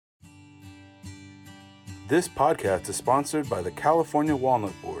This podcast is sponsored by the California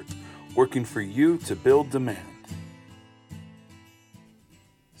Walnut Board, working for you to build demand.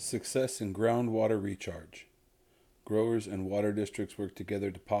 Success in groundwater recharge. Growers and water districts work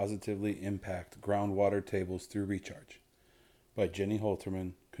together to positively impact groundwater tables through recharge. By Jenny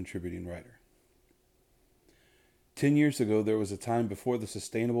Holterman, contributing writer. 10 years ago, there was a time before the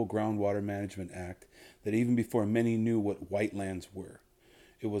Sustainable Groundwater Management Act that even before many knew what whitelands were.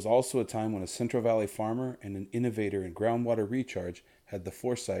 It was also a time when a Central Valley farmer and an innovator in groundwater recharge had the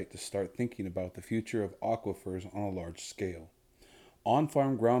foresight to start thinking about the future of aquifers on a large scale.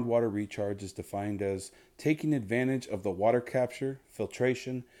 On-farm groundwater recharge is defined as taking advantage of the water capture,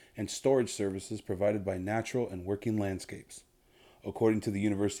 filtration, and storage services provided by natural and working landscapes. According to the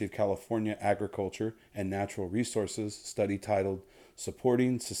University of California Agriculture and Natural Resources study titled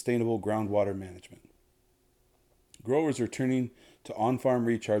Supporting Sustainable Groundwater Management. Growers are turning to on-farm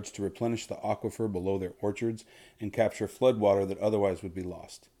recharge to replenish the aquifer below their orchards and capture floodwater that otherwise would be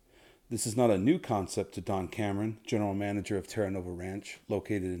lost. This is not a new concept to Don Cameron, general manager of Terra Nova Ranch,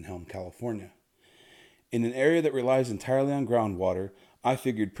 located in Helm, California. In an area that relies entirely on groundwater, I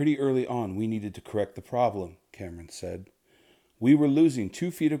figured pretty early on we needed to correct the problem, Cameron said. We were losing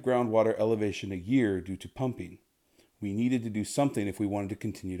 2 feet of groundwater elevation a year due to pumping. We needed to do something if we wanted to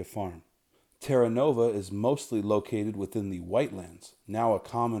continue to farm. Terra Nova is mostly located within the whitelands, now a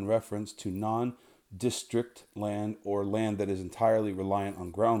common reference to non-district land or land that is entirely reliant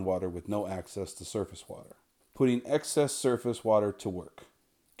on groundwater with no access to surface water. Putting excess surface water to work.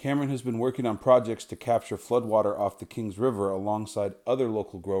 Cameron has been working on projects to capture floodwater off the Kings River alongside other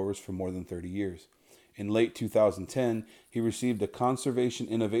local growers for more than 30 years. In late 2010, he received a Conservation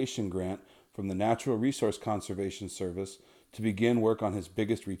Innovation Grant from the Natural Resource Conservation Service to begin work on his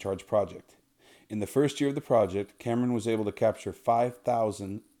biggest recharge project. In the first year of the project, Cameron was able to capture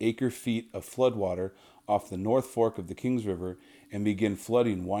 5,000 acre-feet of floodwater off the North Fork of the Kings River and begin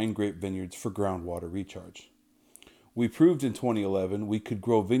flooding wine grape vineyards for groundwater recharge. We proved in 2011 we could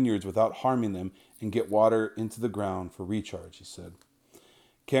grow vineyards without harming them and get water into the ground for recharge, he said.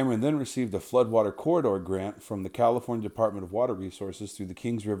 Cameron then received a floodwater corridor grant from the California Department of Water Resources through the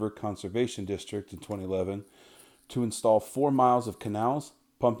Kings River Conservation District in 2011 to install 4 miles of canals,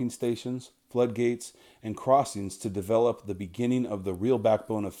 pumping stations, floodgates, and crossings to develop the beginning of the real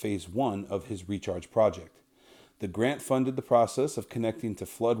backbone of Phase 1 of his recharge project. The grant funded the process of connecting to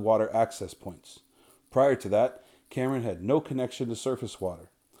floodwater access points. Prior to that, Cameron had no connection to surface water.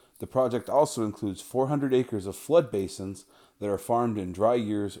 The project also includes 400 acres of flood basins that are farmed in dry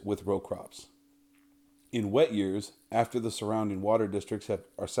years with row crops. In wet years, after the surrounding water districts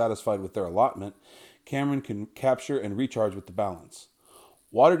are satisfied with their allotment, Cameron can capture and recharge with the balance.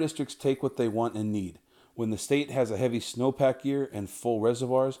 Water districts take what they want and need. When the state has a heavy snowpack year and full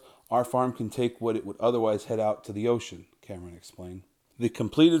reservoirs, our farm can take what it would otherwise head out to the ocean, Cameron explained. The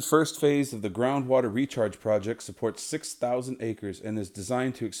completed first phase of the groundwater recharge project supports 6,000 acres and is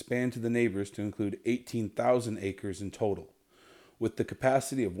designed to expand to the neighbors to include 18,000 acres in total. With the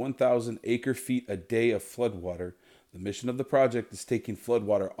capacity of 1,000 acre-feet a day of floodwater, the mission of the project is taking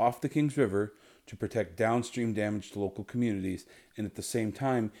floodwater off the Kings River to protect downstream damage to local communities and at the same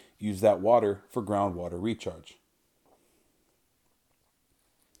time use that water for groundwater recharge.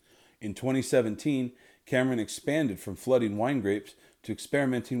 In 2017, Cameron expanded from flooding wine grapes to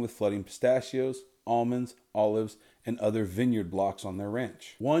experimenting with flooding pistachios, almonds, olives, and other vineyard blocks on their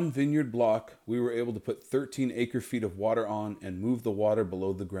ranch. One vineyard block we were able to put 13 acre-feet of water on and move the water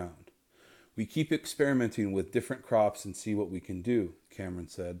below the ground. We keep experimenting with different crops and see what we can do, Cameron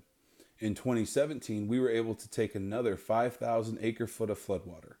said. In 2017, we were able to take another 5,000 acre-foot of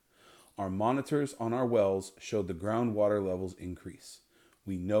floodwater. Our monitors on our wells showed the groundwater levels increase.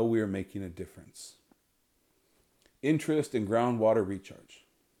 We know we are making a difference. Interest in groundwater recharge.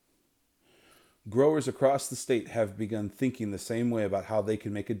 Growers across the state have begun thinking the same way about how they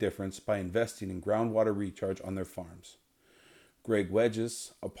can make a difference by investing in groundwater recharge on their farms. Greg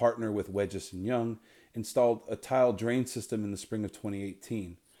Wedges, a partner with Wedges & Young, installed a tile drain system in the spring of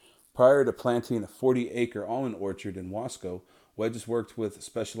 2018. Prior to planting a 40-acre almond orchard in Wasco, Wedges worked with a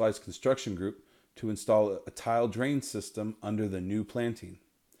specialized construction group to install a tile drain system under the new planting.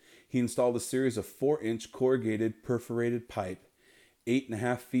 He installed a series of 4-inch corrugated perforated pipe,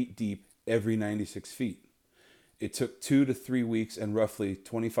 8.5 feet deep, every 96 feet. It took 2 to 3 weeks and roughly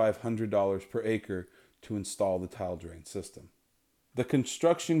 $2,500 per acre to install the tile drain system. The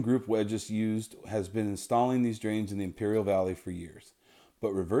construction group Wedges used has been installing these drains in the Imperial Valley for years,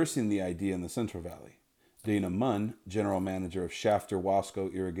 but reversing the idea in the Central Valley. Dana Munn, general manager of Shafter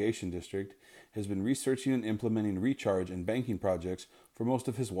Wasco Irrigation District, has been researching and implementing recharge and banking projects for most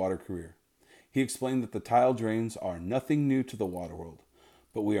of his water career. He explained that the tile drains are nothing new to the water world,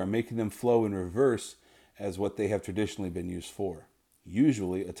 but we are making them flow in reverse as what they have traditionally been used for.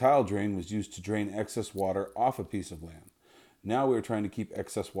 Usually, a tile drain was used to drain excess water off a piece of land. Now we are trying to keep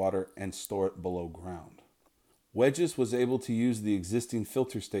excess water and store it below ground. Wedges was able to use the existing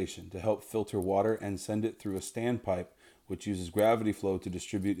filter station to help filter water and send it through a standpipe which uses gravity flow to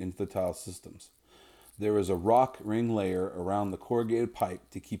distribute into the tile systems. There is a rock ring layer around the corrugated pipe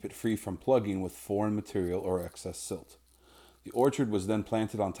to keep it free from plugging with foreign material or excess silt. The orchard was then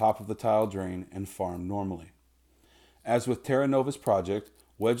planted on top of the tile drain and farmed normally. As with Terra Nova's project,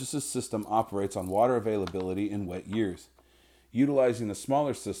 Wedges' system operates on water availability in wet years. Utilizing a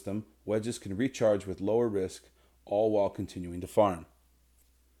smaller system, Wedges can recharge with lower risk, all while continuing to farm.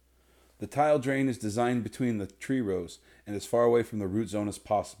 The tile drain is designed between the tree rows and as far away from the root zone as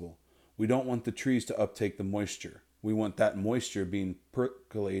possible. We don't want the trees to uptake the moisture. We want that moisture being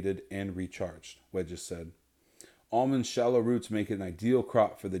percolated and recharged, Wedges said. Almond's shallow roots make it an ideal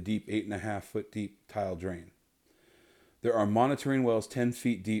crop for the deep 8.5 foot deep tile drain. There are monitoring wells 10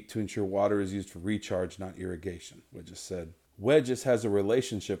 feet deep to ensure water is used for recharge, not irrigation, Wedges said. Wedges has a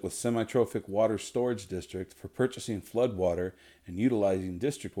relationship with Semi-Trophic Water Storage District for purchasing flood water and utilizing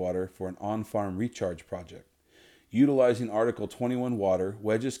district water for an on-farm recharge project. Utilizing Article 21 water,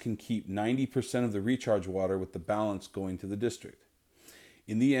 Wedges can keep 90% of the recharge water with the balance going to the district.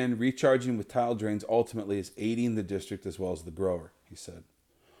 In the end, recharging with tile drains ultimately is aiding the district as well as the grower, he said.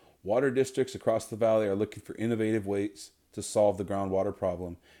 Water districts across the valley are looking for innovative ways to solve the groundwater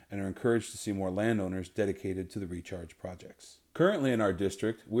problem and are encouraged to see more landowners dedicated to the recharge projects. Currently in our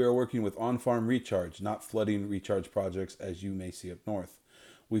district, we are working with on-farm recharge, not flooding recharge projects as you may see up north.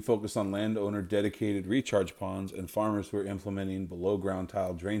 We focus on landowner-dedicated recharge ponds and farmers who are implementing below-ground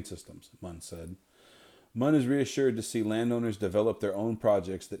tile drain systems, Munn said. Munn is reassured to see landowners develop their own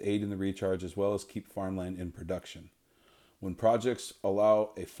projects that aid in the recharge as well as keep farmland in production. When projects allow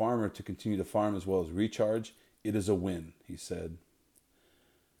a farmer to continue to farm as well as recharge, it is a win, he said.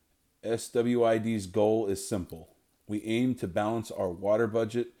 SWID's goal is simple. We aim to balance our water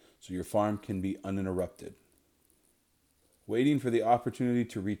budget so your farm can be uninterrupted. Waiting for the opportunity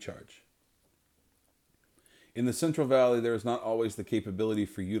to recharge. In the Central Valley, there is not always the capability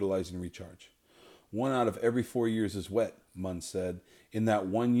for utilizing recharge. 1 out of every 4 years is wet, Munn said. In that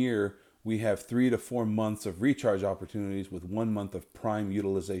 1 year, we have 3 to 4 months of recharge opportunities with 1 month of prime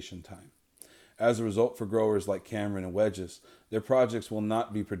utilization time. As a result, for growers like Cameron and Wedges, their projects will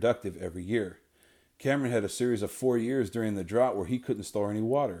not be productive every year. Cameron had a series of 4 years during the drought where he couldn't store any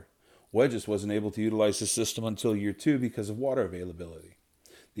water. Wedges wasn't able to utilize the system until year 2 because of water availability.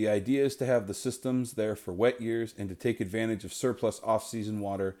 The idea is to have the systems there for wet years and to take advantage of surplus off-season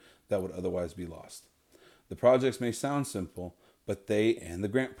water that would otherwise be lost. The projects may sound simple, but they and the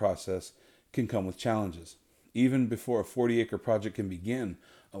grant process can come with challenges. Even before a 40-acre project can begin,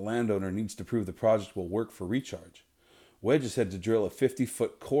 a landowner needs to prove the project will work for recharge. Wedges had to drill a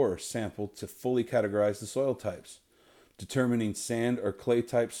 50-foot core sample to fully categorize the soil types. Determining sand or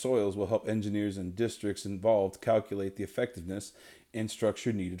clay-type soils will help engineers and districts involved calculate the effectiveness and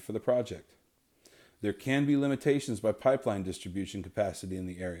structure needed for the project. There can be limitations by pipeline distribution capacity in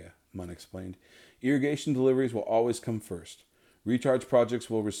the area, Munn explained. Irrigation deliveries will always come first. Recharge projects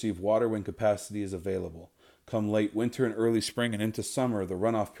will receive water when capacity is available. Come late winter and early spring and into summer, the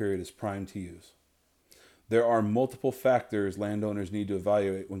runoff period is primed to use. There are multiple factors landowners need to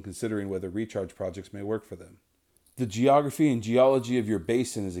evaluate when considering whether recharge projects may work for them. The geography and geology of your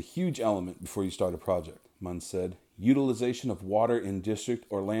basin is a huge element before you start a project, Munn said. Utilization of water in district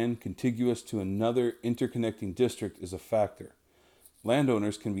or land contiguous to another interconnecting district is a factor.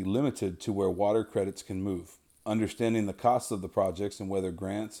 Landowners can be limited to where water credits can move. Understanding the costs of the projects and whether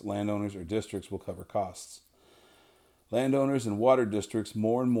grants, landowners, or districts will cover costs. Landowners and water districts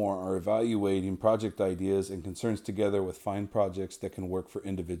more and more are evaluating project ideas and concerns together with fine projects that can work for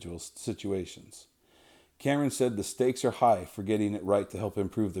individual situations. Cameron said the stakes are high for getting it right to help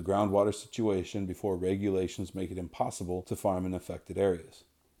improve the groundwater situation before regulations make it impossible to farm in affected areas.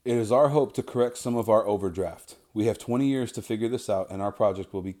 It is our hope to correct some of our overdraft. We have 20 years to figure this out and our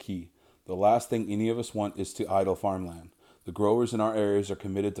project will be key. The last thing any of us want is to idle farmland. The growers in our areas are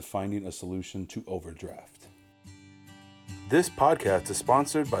committed to finding a solution to overdraft. This podcast is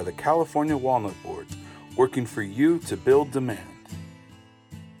sponsored by the California Walnut Board, working for you to build demand.